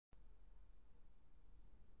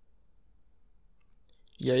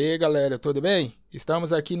E aí, galera, tudo bem?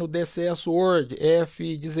 Estamos aqui no DCS World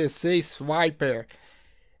F-16 Viper.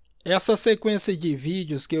 Essa sequência de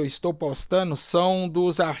vídeos que eu estou postando são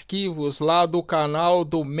dos arquivos lá do canal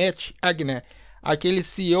do Matt Agner, aquele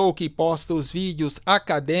CEO que posta os vídeos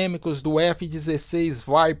acadêmicos do F-16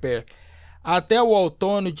 Viper. Até o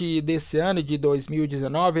outono desse ano, de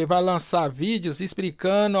 2019, ele vai lançar vídeos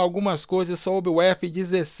explicando algumas coisas sobre o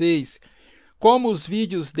F-16. Como os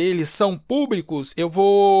vídeos deles são públicos, eu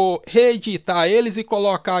vou reeditar eles e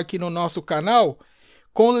colocar aqui no nosso canal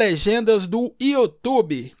com legendas do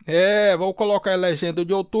YouTube. Vou colocar a legenda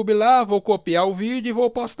do YouTube lá, vou copiar o vídeo e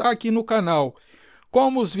vou postar aqui no canal.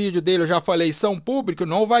 Como os vídeos dele, eu já falei, são públicos,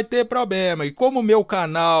 não vai ter problema. E como o meu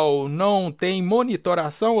canal não tem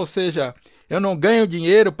monitoração, ou seja, eu não ganho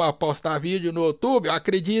dinheiro para postar vídeo no YouTube, eu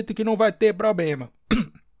acredito que não vai ter problema.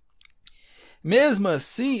 Mesmo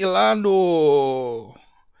assim, lá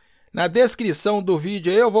na descrição do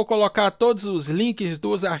vídeo eu vou colocar todos os links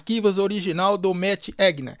dos arquivos original do Matt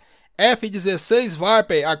Agner. F-16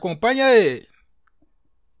 Viper, acompanha aí!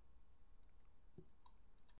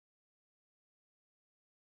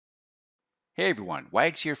 Hey everyone,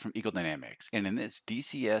 Wags here from Eagle Dynamics, and in this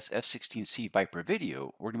DCS F-16C Viper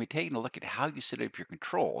video, we're going to be taking a look at how you set up your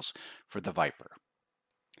controls for the Viper.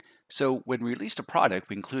 So when we released a product,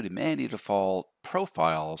 we included many default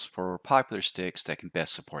profiles for popular sticks that can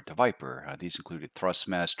best support the Viper. These included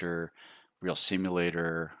Thrustmaster, Real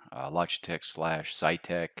Simulator,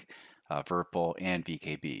 Logitech/Zytec, Virpil, and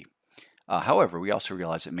VKB. However, we also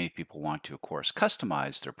realize that many people want to, of course,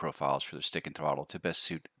 customize their profiles for their stick and throttle to best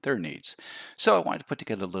suit their needs. So I wanted to put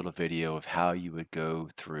together a little video of how you would go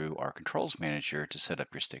through our controls manager to set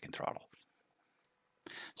up your stick and throttle.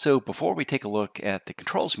 So before we take a look at the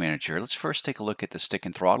controls manager, let's first take a look at the stick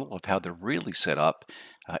and throttle of how they're really set up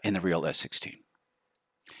in the real S16.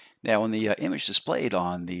 Now, in the image displayed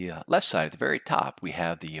on the left side at the very top, we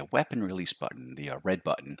have the weapon release button, the red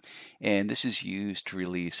button, and this is used to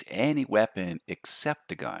release any weapon except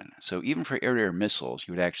the gun. So even for air-to-air missiles,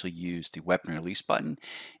 you would actually use the weapon release button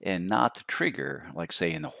and not the trigger, like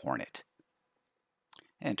say in the Hornet.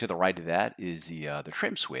 And to the right of that is the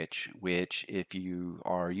trim switch, which if you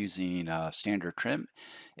are using standard trim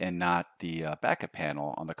and not the backup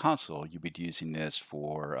panel on the console, you would be using this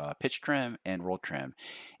for pitch trim and roll trim.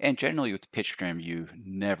 And generally with pitch trim, you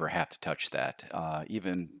never have to touch that.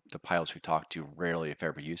 Even the pilots we talk to rarely, if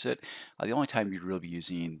ever, use it. The only time you'd really be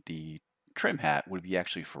using the trim hat would be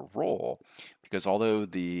actually for roll, because although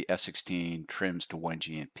the F-16 trims to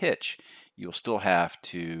 1G in pitch, you'll still have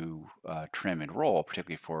to trim and roll,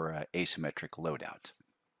 particularly for asymmetric loadout.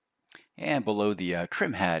 And below the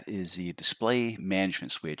trim hat is the display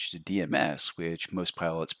management switch, the DMS, which most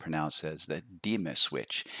pilots pronounce as the DMS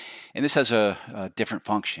switch. And this has different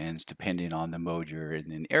functions depending on the mode you're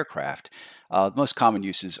in an aircraft. The most common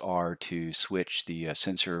uses are to switch the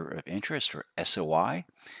sensor of interest, or SOI,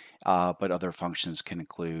 but other functions can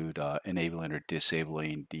include enabling or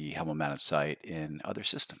disabling the helmet-mounted sight in other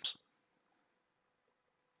systems.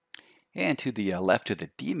 And to the left of the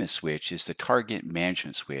DMS switch is the target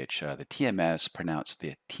management switch, the TMS pronounced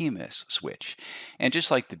the TMS switch. And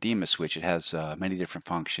just like the DMS switch, it has many different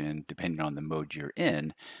functions depending on the mode you're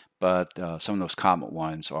in, but some of those common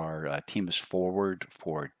ones are TMS forward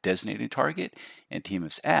for designating a target and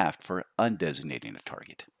TMS aft for undesignating a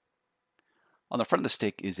target. On the front of the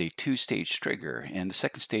stick is a two-stage trigger, and the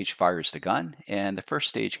second stage fires the gun, and the first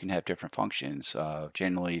stage can have different functions.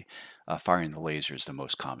 Generally, firing the laser is the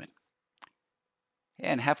most common.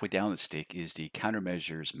 And halfway down the stick is the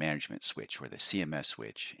countermeasures management switch, or the CMS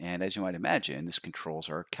switch. And as you might imagine, this controls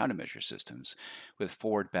our countermeasure systems with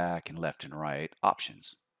forward, back, and left and right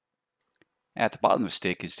options. At the bottom of the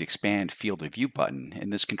stick is the expand field of view button,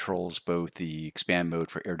 and this controls both the expand mode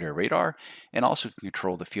for air-to-air radar and also can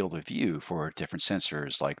control the field of view for different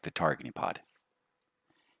sensors like the targeting pod.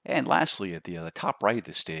 And lastly, at the top right of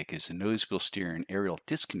the stick is the nose wheel steering aerial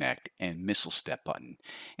disconnect and missile step button.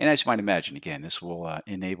 And as you might imagine, again, this will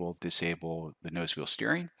enable, disable the nose wheel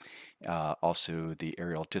steering, also the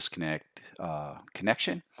aerial disconnect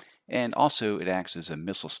connection, and also it acts as a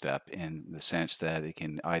missile step in the sense that it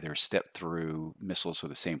can either step through missiles of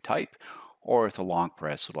the same type, or with a long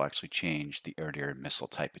press, it'll actually change the air-to-air missile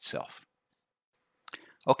type itself.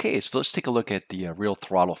 Okay, so let's take a look at the real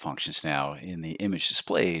throttle functions now in the image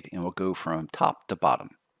displayed, and we'll go from top to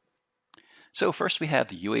bottom. So first we have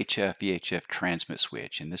the UHF-VHF transmit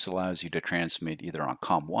switch, and this allows you to transmit either on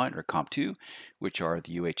COM1 or COM2, which are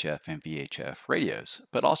the UHF and VHF radios,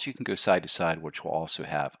 but also you can go side to side, which will also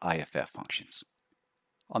have IFF functions.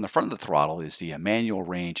 On the front of the throttle is the manual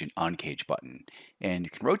range and uncage button, and you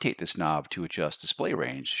can rotate this knob to adjust display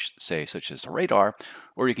range, say such as the radar,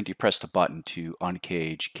 or you can depress the button to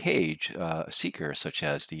uncage a seeker such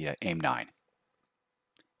as the AIM-9.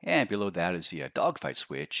 And below that is the dogfight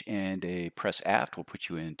switch, and a press aft will put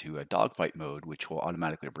you into a dogfight mode, which will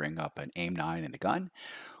automatically bring up an AIM-9 in the gun.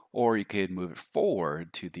 Or you could move it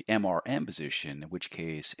forward to the MRM position, in which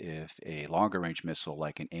case, if a longer range missile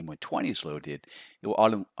like an AIM-120 is loaded, it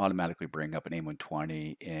will automatically bring up an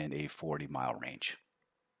AIM-120 in a 40-mile range.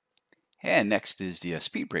 And next is the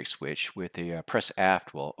speed brake switch. With a press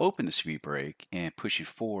aft will open the speed brake, and push it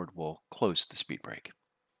forward will close the speed brake.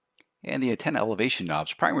 And the antenna elevation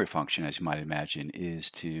knob's primary function, as you might imagine,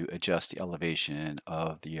 is to adjust the elevation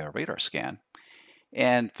of the radar scan.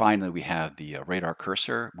 And finally, we have the radar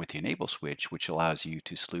cursor with the enable switch, which allows you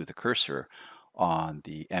to slew the cursor on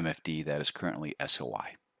the MFD that is currently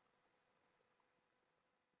SOI.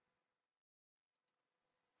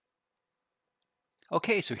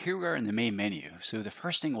 Okay, so here we are in the main menu. So the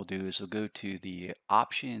first thing we'll do is we'll go to the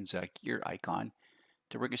options gear icon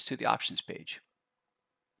to bring us to the options page.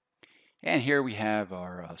 And here we have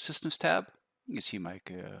our systems tab. You can see my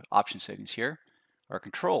option settings here, our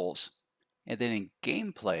controls, and then in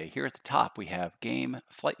gameplay, here at the top, we have game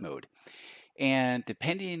flight mode. And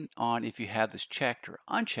depending on if you have this checked or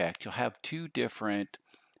unchecked, you'll have two different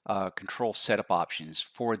control setup options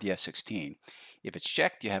for the F-16. If it's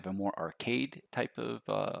checked, you have a more arcade type of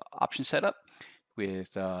option setup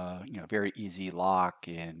with very easy lock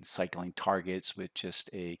and cycling targets with just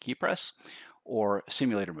a key press, or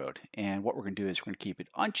simulator mode. And what we're going to do is we're going to keep it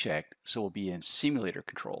unchecked, so we'll be in simulator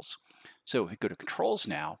controls. So if we go to controls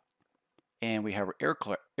now, and we have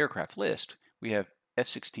our aircraft list, we have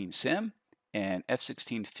F-16 Sim and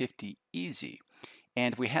F-1650 Easy.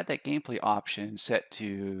 And if we had that gameplay option set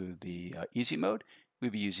to the easy mode,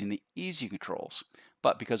 we'd be using the easy controls.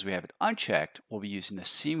 But because we have it unchecked, we'll be using the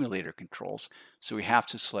simulator controls. So we have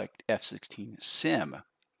to select F-16 Sim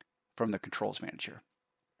from the controls manager.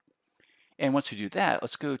 And once we do that,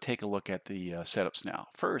 let's go take a look at the setups now.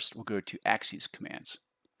 First, we'll go to Axes commands.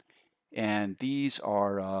 And these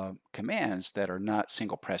are commands that are not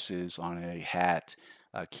single presses on a hat,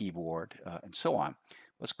 keyboard, and so on.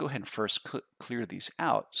 Let's go ahead and first clear these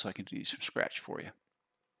out so I can do these from scratch for you.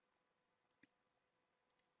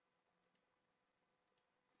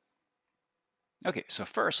 Okay, so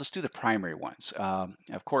first let's do the primary ones.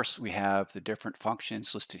 Of course, we have the different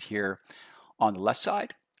functions listed here on the left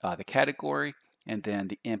side, the category, and then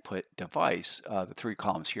the input device, the three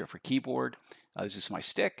columns here for keyboard. This is my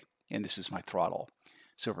stick, and this is my throttle.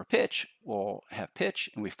 So for pitch, we'll have pitch,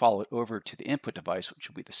 and we follow it over to the input device, which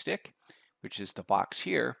will be the stick, which is the box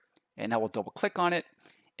here. And now we'll double click on it,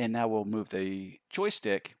 and now we'll move the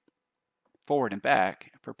joystick forward and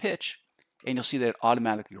back for pitch, and you'll see that it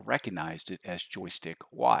automatically recognized it as joystick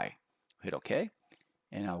Y. Hit OK,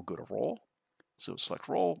 and I'll go to roll. So select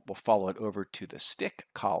roll, we'll follow it over to the stick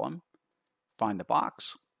column, find the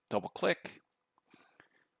box, double click,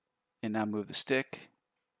 and now move the stick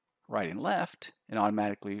right and left, and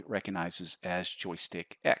automatically recognizes as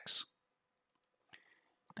joystick X.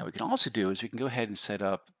 Now we can also do is we can go ahead and set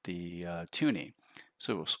up the tuning.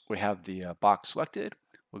 So we have the box selected,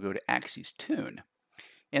 we'll go to Axes Tune.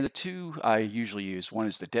 And the two I usually use, one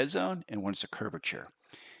is the dead zone and one is the curvature.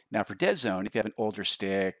 Now for dead zone, if you have an older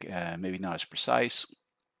stick, maybe not as precise,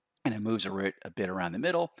 and it moves a bit around the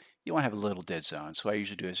middle, you want to have a little dead zone. So what I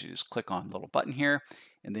usually do is you just click on the little button here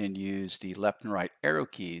and then use the left and right arrow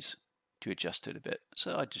keys to adjust it a bit.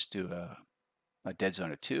 So I just do a dead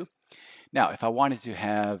zone of 2. Now, if I wanted to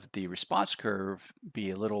have the response curve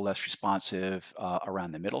be a little less responsive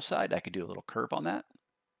around the middle side, I could do a little curve on that.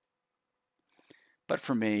 But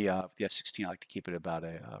for me, the F-16, I like to keep it about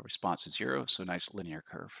a response of 0, so a nice linear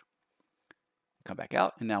curve. Come back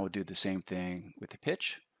out, and now we'll do the same thing with the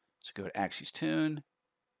pitch. So go to Axes Tune,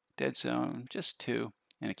 dead zone, just 2,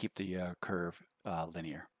 and keep the curve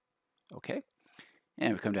linear. Okay,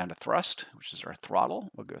 and we come down to thrust, which is our throttle.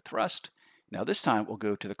 We'll go thrust. Now this time we'll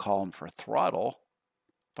go to the column for throttle,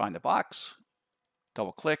 find the box,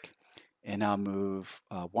 double click, and now move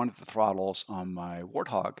one of the throttles on my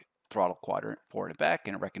Warthog throttle quadrant forward and back,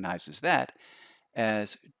 and it recognizes that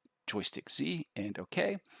as joystick Z and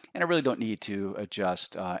OK. And I really don't need to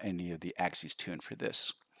adjust any of the axes tune for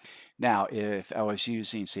this. Now, if I was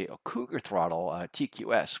using, say, a Cougar throttle,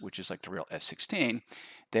 TQS, which is like the real F-16,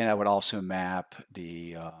 then I would also map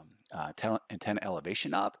the antenna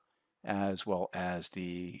elevation knob as well as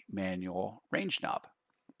the manual range knob,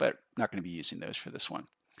 but not going to be using those for this one.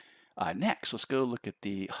 Next, let's go look at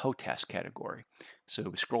the HOTAS category. So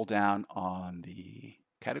we scroll down on the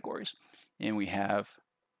categories, and we have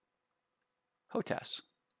HOTAS.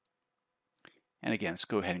 And again, let's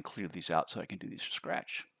go ahead and clear these out so I can do these from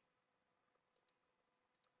scratch.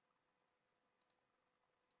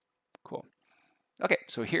 Cool. Okay,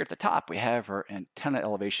 so here at the top, we have our antenna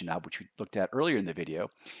elevation knob, which we looked at earlier in the video.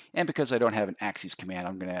 And because I don't have an axis command,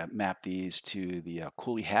 I'm going to map these to the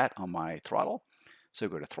coolie hat on my throttle. So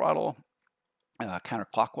go to throttle,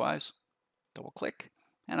 counterclockwise, double click,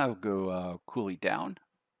 and I'll go coolie down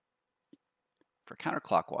for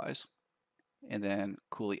counterclockwise, and then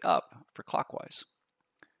coolie up for clockwise.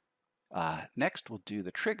 Next, we'll do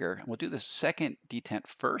the trigger, and we'll do the second detent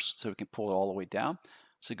first so we can pull it all the way down.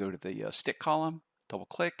 So go to the stick column, double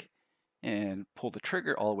click, and pull the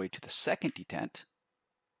trigger all the way to the second detent.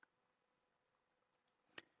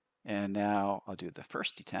 And now I'll do the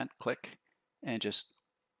first detent, click, and just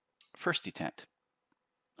first detent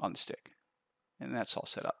on the stick. And that's all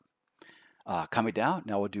set up. Coming down,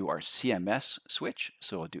 now we'll do our CMS switch.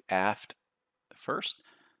 So we'll do aft first.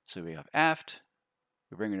 So we have aft,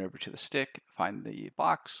 we bring it over to the stick, find the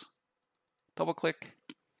box, double click,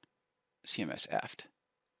 CMS aft.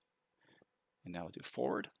 And now we'll do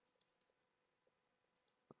forward,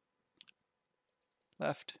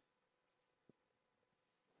 left,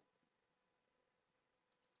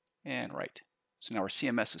 and right. So now our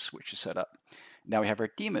CMS switch is set up. Now we have our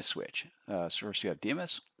DMS switch. So first we have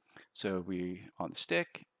DMS. So we, on the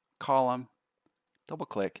stick, column, double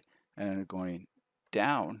click, and going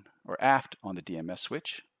down or aft on the DMS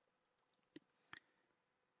switch.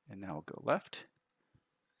 And now we'll go left.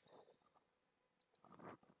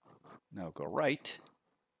 Now we'll go right.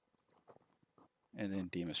 And then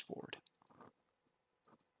DMS forward.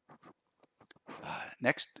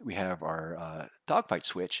 Next, we have our dogfight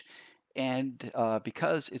switch. And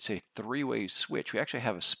because it's a three-way switch, we actually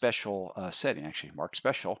have a special setting, actually marked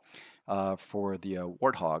special, for the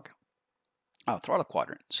Warthog throttle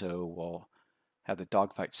quadrant. So we'll have the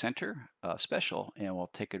dogfight center special, and we'll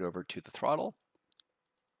take it over to the throttle.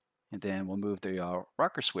 And then we'll move the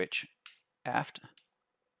rocker switch aft.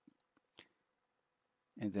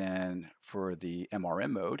 And then for the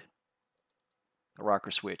MRM mode, the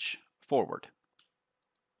rocker switch forward.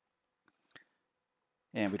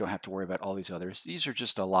 And we don't have to worry about all these others. These are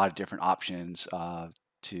just a lot of different options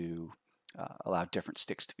to allow different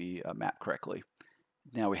sticks to be mapped correctly.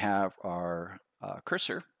 Now we have our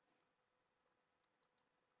cursor.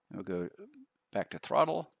 We'll go back to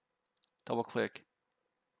throttle, double click,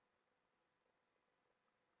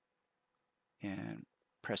 and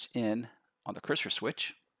press in on the cursor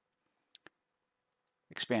switch.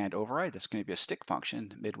 Expand override, that's going to be a stick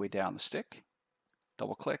function midway down the stick.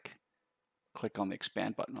 Double click, click on the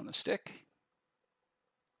expand button on the stick.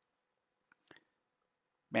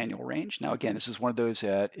 Manual range. Now again, this is one of those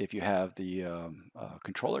that if you have the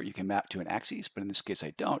controller, you can map to an axis, but in this case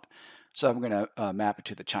I don't. So I'm going to map it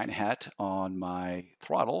to the China hat on my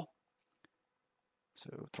throttle.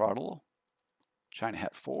 So throttle, China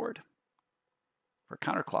hat forward for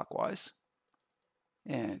counterclockwise,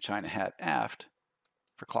 and China hat aft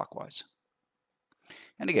for clockwise.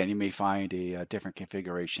 And again, you may find a different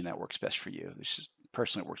configuration that works best for you. This is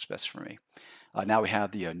personally works best for me. Now we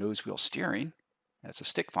have the nose wheel steering. That's a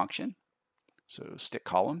stick function. So stick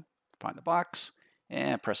column, find the box,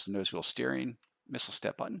 and press the nose wheel steering missile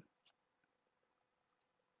step button.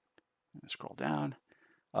 And scroll down.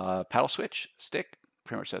 Paddle switch, stick,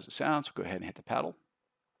 pretty much as it sounds. So go ahead and hit the paddle.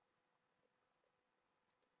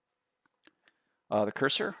 The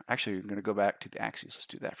cursor, actually I'm going to go back to the axis. Let's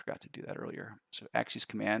do that. I forgot to do that earlier. So axis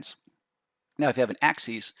commands. Now if you have an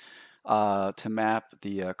axis to map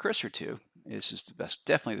the cursor to, this is the best,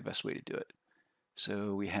 definitely the best way to do it.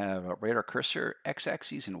 So we have a radar cursor,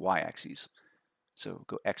 x-axis and y-axis. So we'll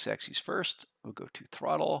go x-axis first. We'll go to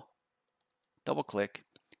throttle, double click,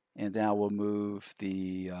 and now we'll move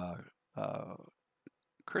the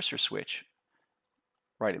cursor switch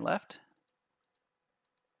right and left.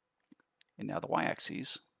 And now the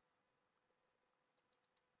y-axis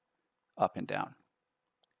up and down.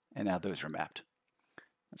 And now those are mapped.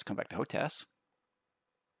 Let's come back to HOTAS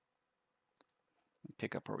and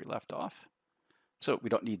pick up where we left off. So we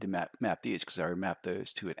don't need to map these because I already mapped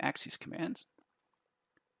those to an axis commands.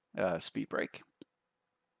 Speed brake.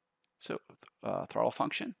 So throttle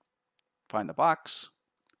function, find the box,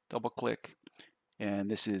 double click, and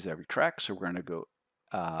this is every track. So we're going to go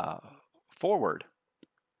forward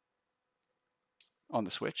on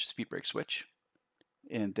the switch, speed brake switch.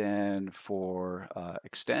 And then for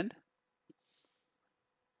extend,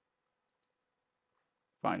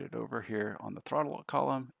 find it over here on the throttle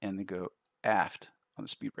column and then go aft on the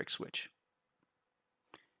speed brake switch.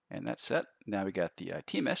 And that's set. Now we got the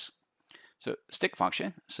TMS. So stick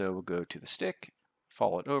function. So we'll go to the stick,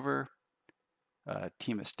 follow it over,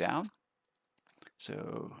 TMS down.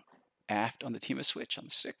 So aft on the TMS switch on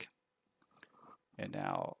the stick. And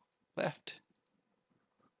now left,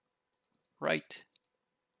 right,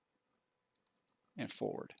 and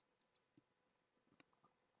forward.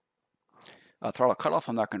 Throttle cutoff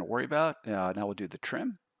I'm not going to worry about. Now we'll do the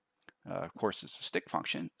trim. Of course, it's the stick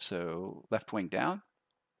function. So left wing down.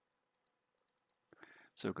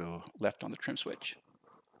 So go left on the trim switch.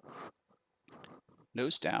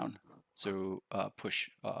 Nose down. So push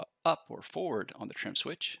up or forward on the trim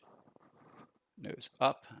switch. Nose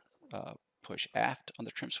up. Push aft on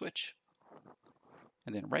the trim switch.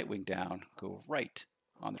 And then right wing down, go right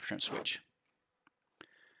on the trim switch.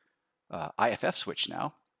 IFF switch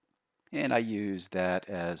now. And I use that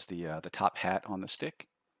as the top hat on the stick,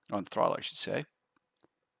 on the throttle, I should say.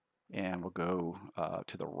 And we'll go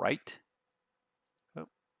to the right. Oh,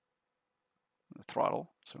 the throttle,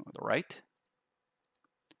 so on the right.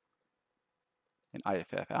 And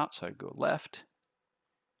IFF out, so I go left.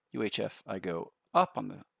 UHF, I go up on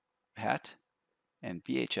the hat. And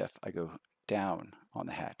VHF, I go down on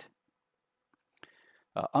the hat.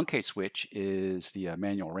 Uncase switch is the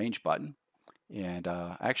manual range button. And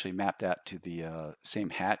I actually map that to the same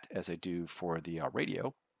hat as I do for the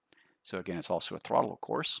radio. So again, it's also a throttle, of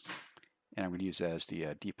course. And I'm going to use that as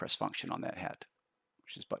the depress function on that hat,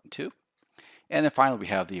 which is button 2. And then finally, we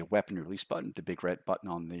have the weapon release button, the big red button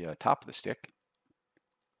on the top of the stick.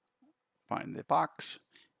 Find the box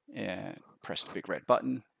and press the big red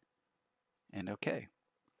button and OK.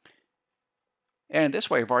 And this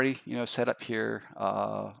way, I've already set up here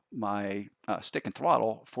my stick and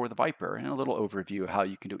throttle for the Viper, and a little overview of how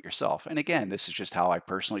you can do it yourself. And again, this is just how I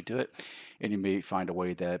personally do it, and you may find a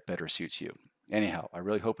way that better suits you. Anyhow, I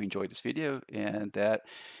really hope you enjoyed this video and that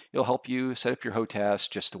it'll help you set up your HOTAS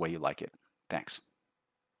just the way you like it. Thanks.